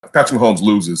Patrick Mahomes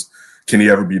loses, can he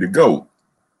ever be the GOAT?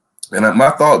 And my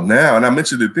thought now, and I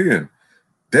mentioned it then,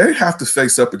 they have to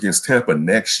face up against Tampa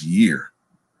next year.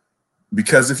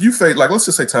 Because if you face, like, let's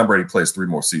just say Tom Brady plays 3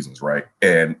 more seasons, right?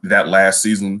 And that last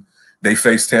season, they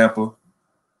face Tampa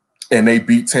and they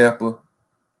beat Tampa.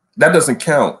 That doesn't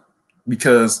count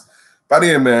because by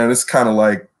the end, man, it's kind of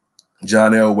like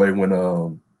John Elway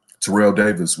when Terrell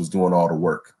Davis was doing all the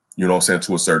work, you know what I'm saying,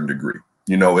 to a certain degree.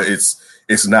 You know,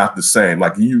 it's not the same.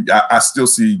 Like I still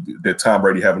see that Tom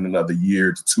Brady having another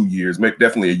year to 2 years, maybe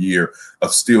definitely a year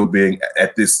of still being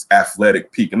at this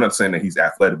athletic peak. I'm not saying that he's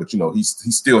athletic, but, you know, he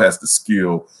still has the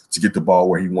skill to get the ball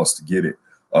where he wants to get it.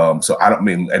 So I don't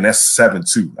mean, and that's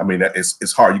 7-2. I mean,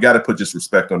 it's hard. You got to put just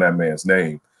respect on that man's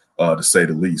name, to say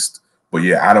the least. But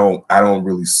yeah, I don't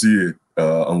really see it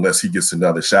unless he gets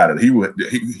another shot at it.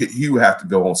 He would have to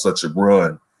go on such a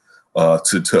run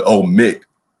to omit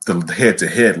the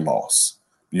head-to-head loss,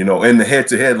 you know, and the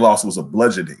head-to-head loss was a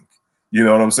bludgeoning. You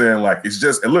know what I'm saying? Like, it's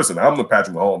just, and listen, I'm the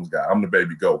Patrick Mahomes guy. I'm the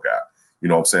baby go guy. You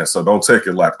know what I'm saying? So don't take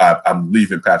it like I'm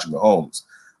leaving Patrick Mahomes.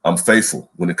 I'm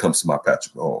faithful when it comes to my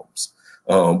Patrick Mahomes.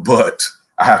 But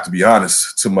I have to be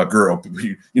honest to my girl.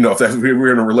 You know, if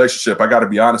we're in a relationship, I got to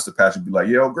be honest to Patrick. Be like,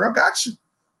 yo, girl, got you.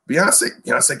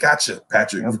 Beyonce got you,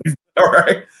 Patrick. All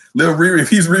right. Little Riri, if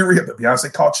he's Riri, but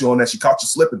Beyonce caught you on that. She caught you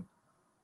slipping.